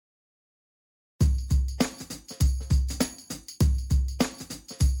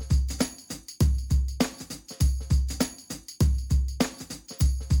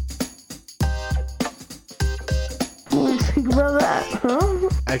think about that, huh?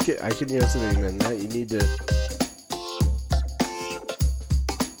 I can yes and amen that. You need to.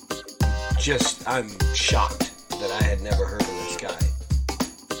 I'm shocked that I had never heard of this guy.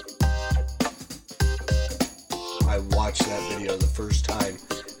 I watched that video the first time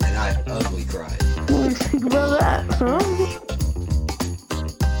and I ugly cried. Think about that, huh?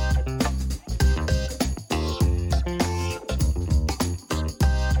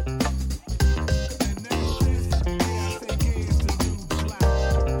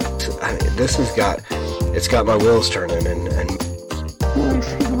 It's got my wheels turning and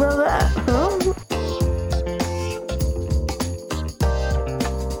Think about that, huh?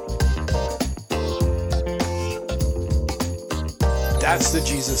 that's the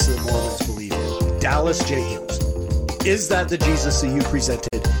Jesus that Mormons believe in. Dallas Jenkins. Is that the Jesus that you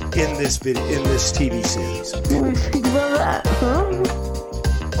presented in this TV series? Think about that, huh?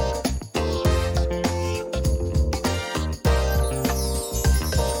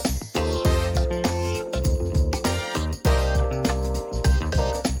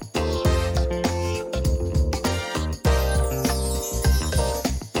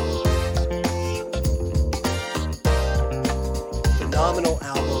 Phenomenal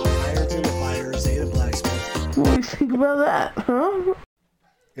album, Irons in the Fire, Zeta Blacksmith. Think about that, huh?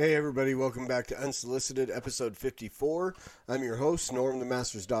 Hey everybody, welcome back to Unsolicited, episode 54. I'm your host, Norm the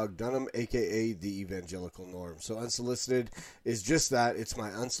Master's Dog Dunham, aka the Evangelical Norm. So Unsolicited is just that. It's my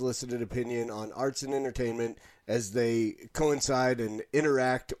unsolicited opinion on arts and entertainment as they coincide and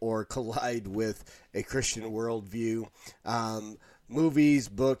interact or collide with a Christian worldview. Movies,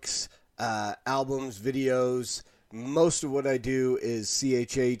 books, albums, videos. Most of what I do is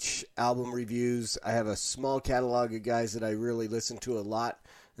CHH album reviews. I have a small catalog of guys that I really listen to a lot.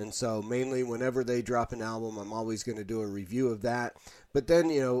 And so mainly whenever they drop an album, I'm always going to do a review of that. But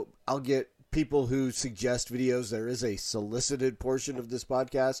then, I'll get people who suggest videos. There is a solicited portion of this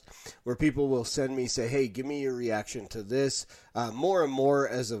podcast where people will send me, say, hey, give me your reaction to this. More and more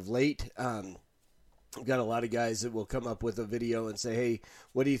as of late. I've got a lot of guys that will come up with a video and say, hey,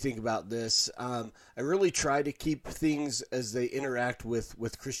 what do you think about this? I really try to keep things as they interact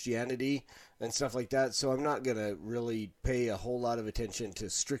with Christianity and stuff like that. So I'm not going to really pay a whole lot of attention to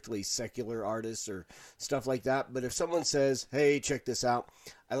strictly secular artists or stuff like that. But if someone says, hey, check this out,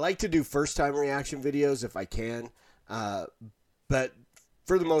 I like to do first-time reaction videos if I can. But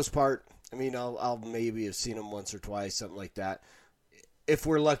for the most part, I'll maybe have seen them once or twice, something like that. If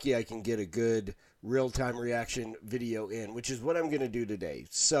we're lucky, I can get a good real-time reaction video in, which is what I'm going to do today.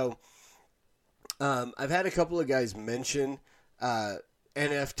 So I've had a couple of guys mention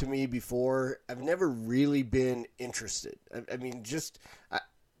NF to me before. I've never really been interested.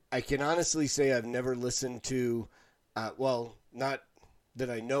 I can honestly say I've never listened to, not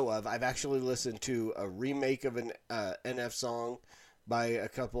that I know of. I've actually listened to a remake of an NF song by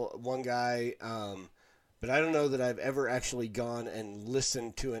one guy, but I don't know that I've ever actually gone and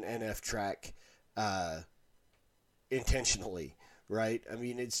listened to an NF track intentionally, right?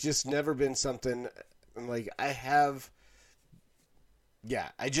 It's just never been something I'm like, I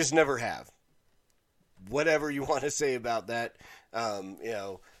just never have. Whatever you want to say about that,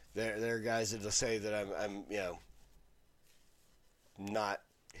 there are guys that'll say that I'm not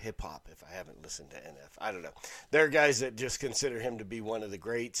hip hop if I haven't listened to NF. I don't know. There are guys that just consider him to be one of the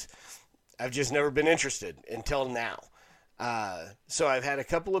greats. I've just never been interested until now. So I've had a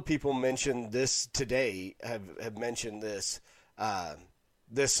couple of people mention this today, have mentioned this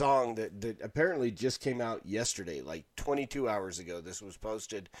song that apparently just came out yesterday, like 22 hours ago. This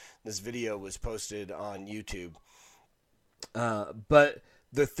video was posted on YouTube. But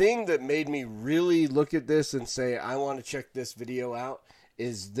the thing that made me really look at this and say, I want to check this video out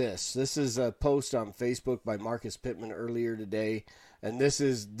is this. This is a post on Facebook by Marcus Pittman earlier today. And this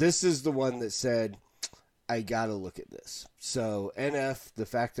is the one that said, I gotta look at this. So NF, the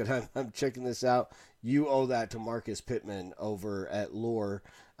fact that I'm checking this out, you owe that to Marcus Pittman over at Lore.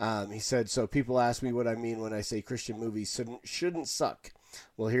 He said, so people ask me what I mean when I say Christian movies shouldn't suck.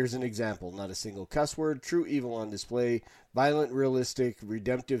 Well, here's an example. Not a single cuss word, true evil on display, violent, realistic,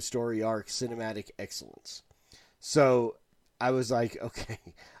 redemptive story arc, cinematic excellence. So I was like, okay,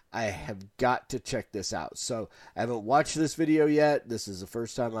 I have got to check this out. So I haven't watched this video yet. This is the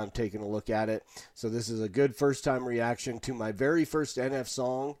first time I'm taking a look at it. So this is a good first time reaction to my very first NF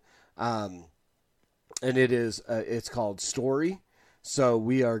song. And it's called Story. So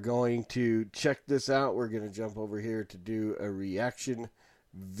we are going to check this out. We're going to jump over here to do a reaction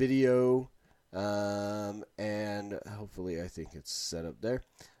video. And hopefully I think it's set up there.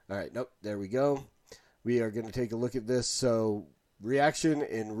 All right. Nope. There we go. We are going to take a look at this. So reaction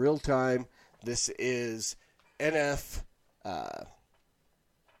in real time. This is NF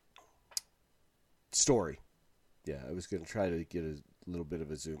story. Yeah, I was going to try to get a little bit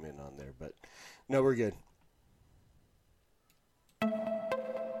of a zoom in on there, but no, we're good.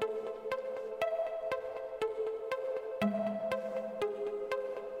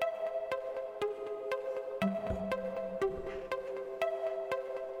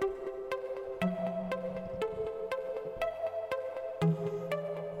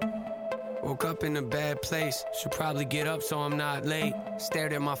 Woke up in a bad place, should probably get up so I'm not late.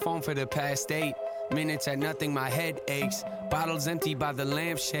 Stared at my phone for the past 8 minutes at nothing, my head aches. Bottles empty by the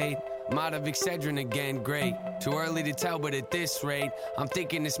lampshade. I'm out of Excedrin again, great. Too early to tell, but at this rate, I'm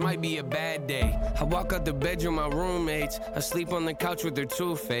thinking this might be a bad day. I walk out the bedroom, my roommates asleep on the couch with their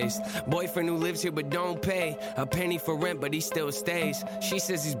two-faced boyfriend who lives here but don't pay a penny for rent, but he still stays. She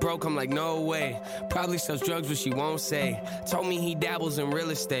says he's broke, I'm like, no way. Probably sells drugs, but she won't say. Told me he dabbles in real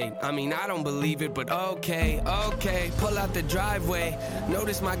estate. I mean, I don't believe it, but okay. Pull out the driveway,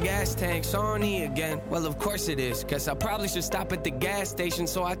 notice my gas tank's on E again. Well, of course it is, cause I probably should stop at the gas station,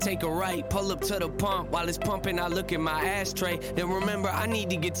 so I take a right, pull up to the pump. While it's pumping, I look at my ashtray, then remember I need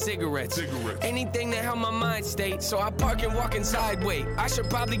to get cigarettes. Anything that help my mind state, so I park and walk inside. Wait, I should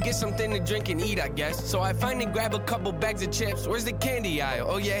probably get something to drink and eat, I guess. So I finally grab a couple bags of chips. Where's the candy aisle?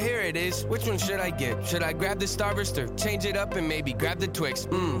 Oh yeah, here it is. Which one should I get? Should I grab the Starburst or change it up and maybe grab the Twix?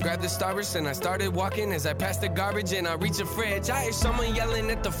 Grab the Starburst and I started walking. As I passed the garbage and I reach the fridge, I hear someone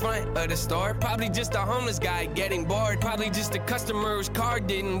yelling at the front of the store. Probably just a homeless guy getting bored. Probably just a customer whose car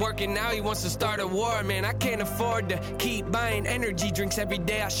didn't work and now he wants to start a war. Man, I can't afford to keep buying energy drinks every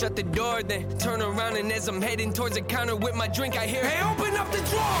day. I shut the door, then turn around, and as I'm heading towards the counter with my drink, I hear, hey, open up the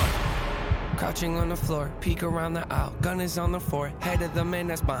drawer! Crouching on the floor, peek around the aisle, gun is on the floor, head of the man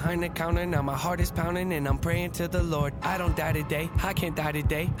that's behind the counter. Now my heart is pounding and I'm praying to the Lord. I don't die today, I can't die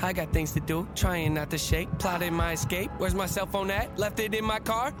today, I got things to do, trying not to shake, plotting my escape. Where's my cell phone at? Left it in my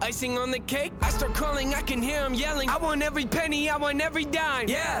car, icing on the cake. I start calling, I can hear him yelling, I want every penny, I want every dime.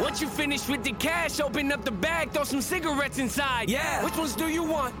 Yeah, once you finish with the cash, open up the bag, throw some cigarettes inside. Yeah, which ones do you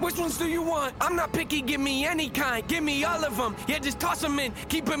want? Which ones do you want? I'm not picky, give me any kind, give me all of them. Yeah, just toss them in,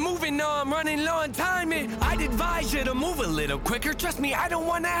 keep it moving, no, I'm running low on timing. I'd advise you to move a little quicker. Trust me, I don't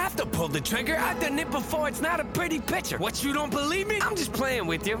wanna have to pull the trigger. I've done it before, it's not a pretty picture. What, you don't believe me? I'm just playing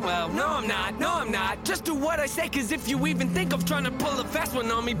with you. Well, no I'm not. Just do what I say, cause if you even think of trying to pull a fast one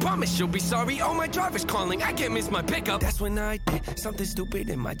on me, promise you'll be sorry. Oh, my driver's calling, I can't miss my pickup. That's when I did something stupid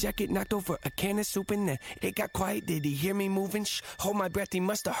and my jacket knocked over a can of soup and then it got quiet. Did he hear me moving? Shh, hold my breath, he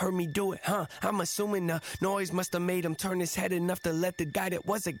must have heard me do it, huh? I'm assuming the noise must have made him turn his head enough to let the guy that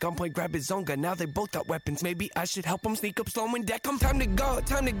was at gunpoint grab his own gun. Now they both got weapons. Maybe I should help him sneak up, slow and deck him. Time to go.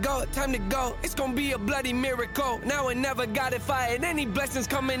 It's gonna be a bloody miracle. Now or never, God, if I had any blessings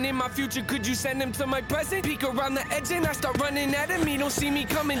coming in my future, could you send him to my present? Peek around the edge and I start running at him. He don't see me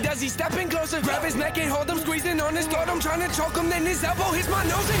coming. Does he step in closer? Grab his neck and hold him, squeezing on his throat. I'm trying to choke him, then his elbow hits my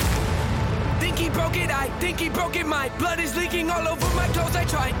nose and think he broke it, I think he broke it. My blood is leaking all over my clothes. I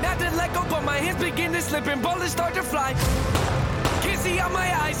try not to let go, but my hands begin to slip and bullets start to fly. Can't see out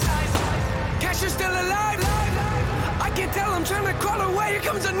my eyes. Cashier's still alive. I can tell I'm trying to crawl away. Here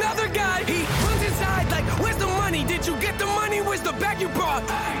comes another guy. He runs inside like, where's the money? Did you get the money? Where's the bag you brought?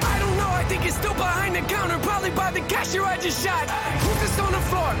 I don't know, I think it's still behind the counter. Probably by the cashier I just shot. Who's this on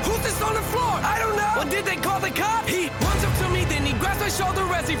the floor? I don't know. Well, did they call the cops? He runs up to me, then he grabs my shoulder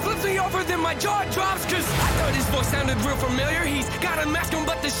as he flips me over. Then my jaw drops, cause I thought his voice sounded real familiar. He's got a mask on,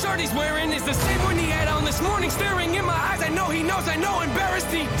 but the shirt he's wearing is the same one he had on this morning. Staring in my eyes, I know he knows, I know, embarrassed.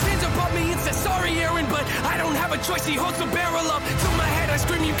 He stands above me and says, sorry, Aaron, but I don't have a choice. He holds the barrel up to my head. I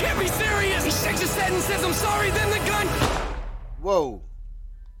scream, you can't be serious. He shakes his head and says, I'm sorry. Then the gun. Whoa.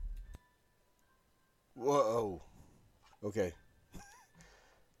 Okay.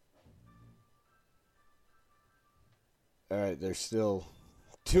 All right, there's still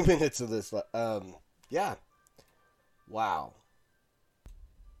 2 minutes of this. Yeah. Wow.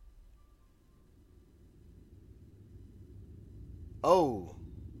 Oh.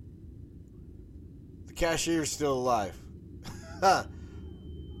 The cashier's still alive. Huh.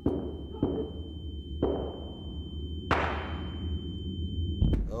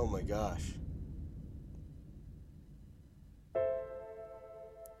 Oh my gosh.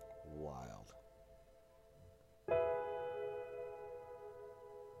 Wild.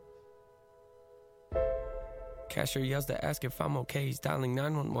 Cashier yells to ask if I'm okay. He's dialing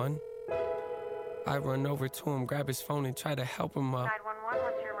 911. I run over to him, grab his phone, and try to help him up. 911,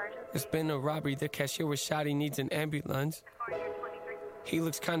 what's your emergency? There's been a robbery. The cashier was shot. He needs an ambulance. 4823. He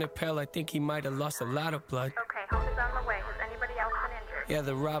looks kind of pale. I think he might have lost a lot of blood. Okay, help is on the way. Has anybody else been injured? Yeah,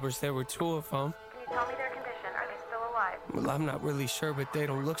 the robbers. There were 2 of them. Can you tell me their condition? Are they still alive? Well, I'm not really sure, but they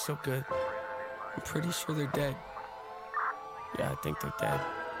don't look so good. I'm pretty sure they're dead. Yeah, I think they're dead.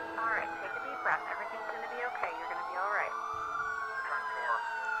 All right, take a deep breath. Everything's going to be okay. You're going to be all right.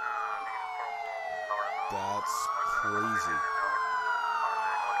 That's crazy.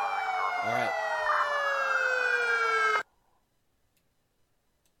 All right.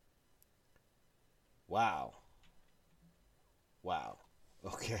 Wow. Wow.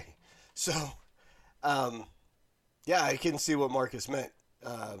 Okay. So, yeah, I can see what Marcus meant.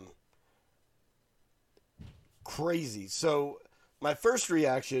 Crazy. So, my first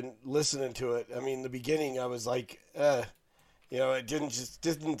reaction listening to it, I mean, the beginning, I was like, it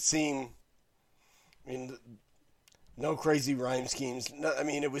didn't seem, I mean, no crazy rhyme schemes. No, I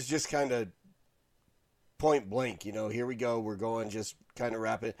mean, it was just kind of point blank, here we go. We're going just kind of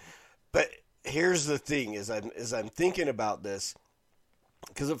rapid. But here's the thing as I'm thinking about this,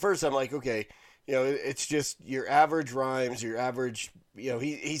 because at first I'm like, okay, it's just your average rhymes, your average,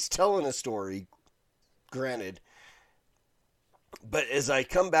 he's telling a story, granted. But as I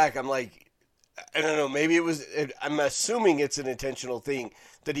come back, I'm like, I don't know, maybe I'm assuming it's an intentional thing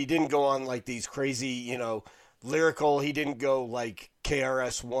that he didn't go on like these crazy, lyrical, he didn't go like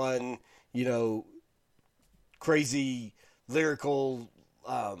KRS-One, crazy lyrical,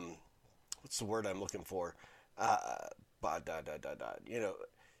 what's the word I'm looking for?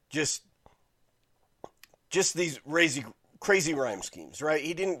 Just these crazy rhyme schemes, right?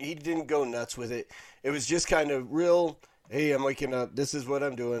 He didn't go nuts with it. It was just kind of real. Hey, I'm waking up. This is what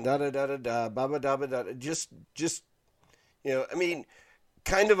I'm doing. Da da da da da. Ba ba da ba da. Just I mean,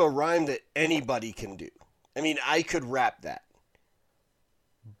 kind of a rhyme that anybody can do. I mean, I could rap that.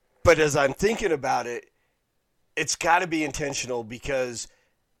 But as I'm thinking about it, it's got to be intentional because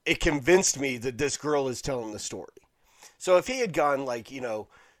it convinced me that this girl is telling the story. So if he had gone like,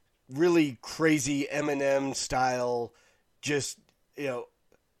 really crazy Eminem style, just,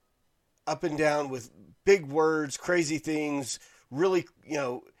 up and down with big words, crazy things, really,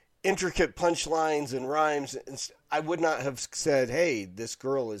 intricate punchlines and rhymes, I would not have said, hey, this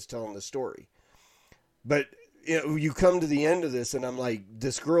girl is telling the story. But, you come to the end of this and I'm like,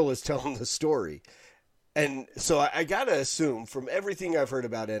 this girl is telling the story. And so I got to assume from everything I've heard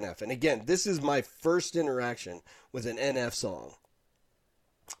about NF, and again, this is my first interaction with an NF song.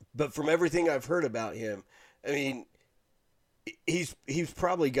 But from everything I've heard about him, I mean, he's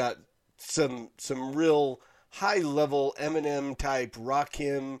probably got some real high-level Eminem type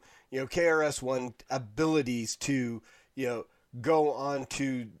Rakim, KRS-One abilities to, go on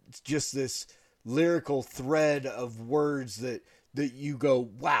to just this lyrical thread of words that you go,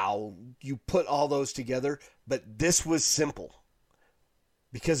 wow, you put all those together. But this was simple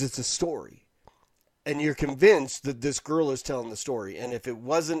because it's a story. And you're convinced that this girl is telling the story. And if it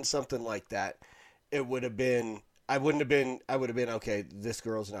wasn't something like that, it would have been, I would have been, okay, this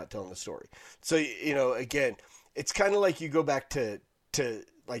girl's not telling the story. So, again, it's kind of like you go back to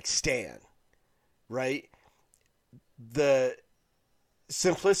like Stan, right? The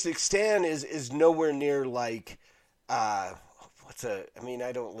simplistic Stan is nowhere near like, I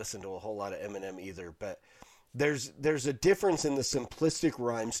don't listen to a whole lot of Eminem either, but there's a difference in the simplistic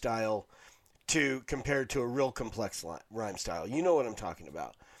rhyme style compared to a real complex rhyme style. You know what I'm talking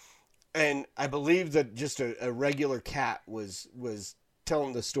about. And I believe that just a regular cat was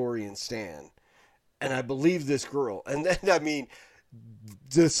telling the story in Stan. And I believe this girl. And then, I mean,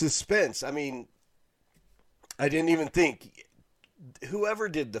 the suspense. I mean, I didn't even think. Whoever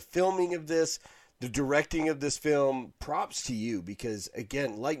did the filming of this, the directing of this film, props to you. Because,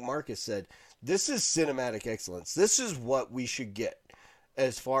 again, like Marcus said, this is cinematic excellence. This is what we should get.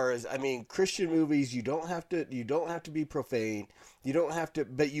 As far as, I mean, Christian movies, you don't have to be profane. You don't have to,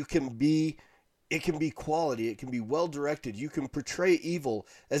 but it can be quality. It can be well directed. You can portray evil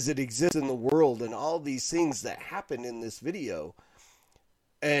as it exists in the world and all these things that happen in this video.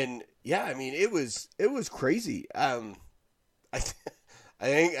 And yeah, I mean, it was crazy. I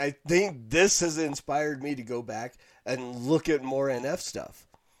think this has inspired me to go back and look at more NF stuff.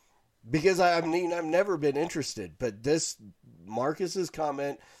 Because I've never been interested, but this Marcus's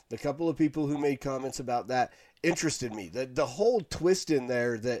comment, the couple of people who made comments about that interested me. The whole twist in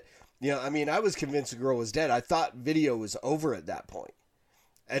there that, I was convinced the girl was dead. I thought video was over at that point.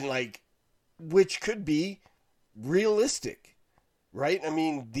 And which could be realistic, right? I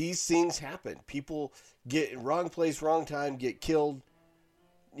mean, these things happen. People get in wrong place, wrong time, get killed.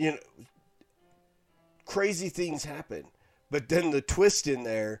 Crazy things happen. But then the twist in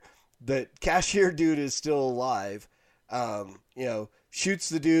there, that cashier dude is still alive, shoots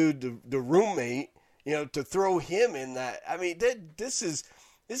the dude, the roommate, to throw him in that. I mean, this is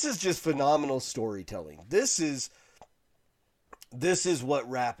just phenomenal storytelling. This is this is what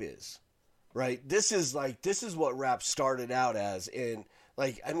rap is, right? This is what rap started out as. And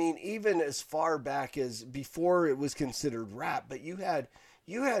like, I mean, even as far back as before it was considered rap, but you had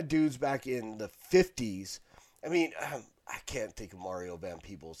dudes back in the 50s. I mean, I can't think of Mario Van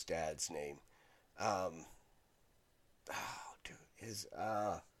Peebles' dad's name.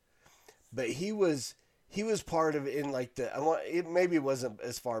 But he was part of, in like maybe it wasn't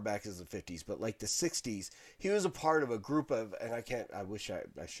as far back as the 50s, but like the 60s, he was a part of a group of, and I wish I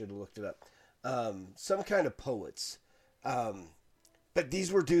should have looked it up, some kind of poets. But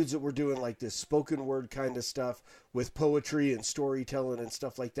these were dudes that were doing like this spoken word kind of stuff with poetry and storytelling and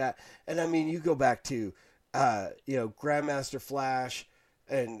stuff like that. And I mean, you go back to, Grandmaster Flash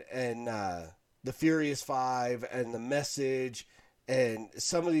and the Furious Five and The Message and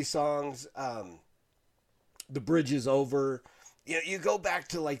some of these songs, The Bridge Is Over. You go back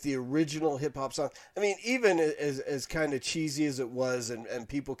to like the original hip hop song. I mean, even as kind of cheesy as it was, and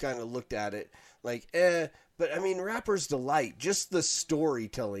people kind of looked at it like, but I mean, Rapper's Delight, just the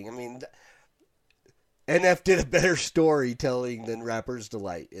storytelling. I mean, NF did a better storytelling than Rapper's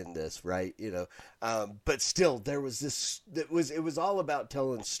Delight in this, right? But still, there was this. It was all about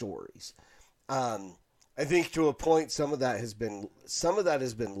telling stories. I think to a point, some of that has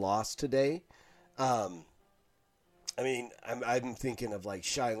been lost today. I mean, I'm thinking of like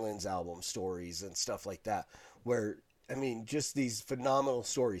Shai Linne's album Stories and stuff like that, where, I mean, just these phenomenal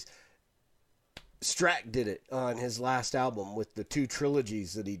stories. Strack did it on his last album with the 2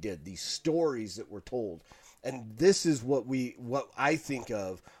 trilogies that he did, these stories that were told. And this is what I think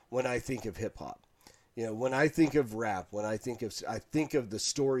of when I think of hip hop. When I think of rap, I think of the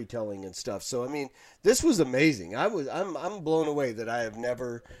storytelling and stuff. So I mean, this was amazing. I'm blown away that I have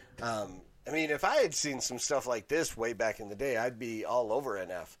never. I mean, if I had seen some stuff like this way back in the day, I'd be all over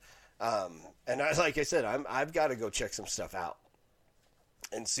NF. And like I said, I've got to go check some stuff out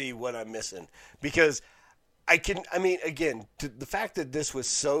and see what I'm missing, because the fact that this was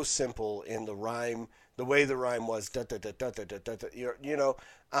so simple in the rhyme, the way the rhyme was, but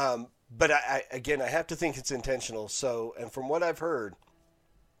I have to think it's intentional. So, and from what I've heard,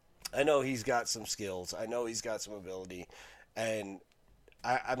 I know he's got some skills. I know he's got some ability, and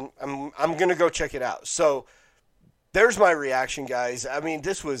I'm going to go check it out. So there's my reaction, guys. I mean,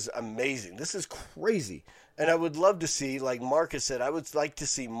 this was amazing. This is crazy. And I would love to see, like Marcus said, I would like to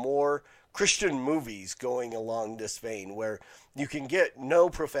see more Christian movies going along this vein, where you can get no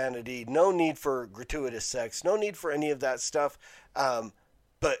profanity, no need for gratuitous sex, no need for any of that stuff,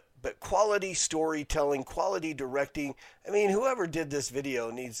 but quality storytelling, quality directing. I mean, whoever did this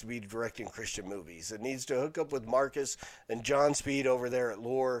video needs to be directing Christian movies. It needs to hook up with Marcus and John Speed over there at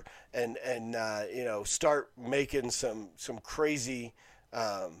Lore and start making some crazy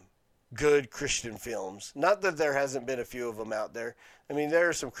good Christian films. Not that there hasn't been a few of them out there. I mean, there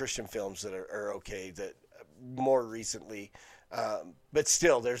are some Christian films that are okay that more recently, but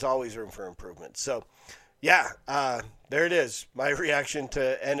still, there's always room for improvement. So, yeah, there it is. My reaction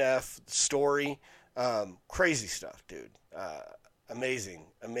to NF Story. Crazy stuff, dude.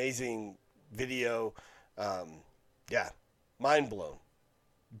 Amazing video. Mind blown.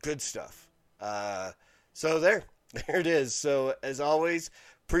 Good stuff. So there it is. So as always,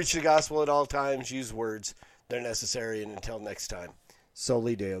 preach the gospel at all times. Use words. They're necessary. And until next time,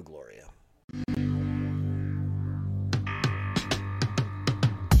 Soli Deo Gloria.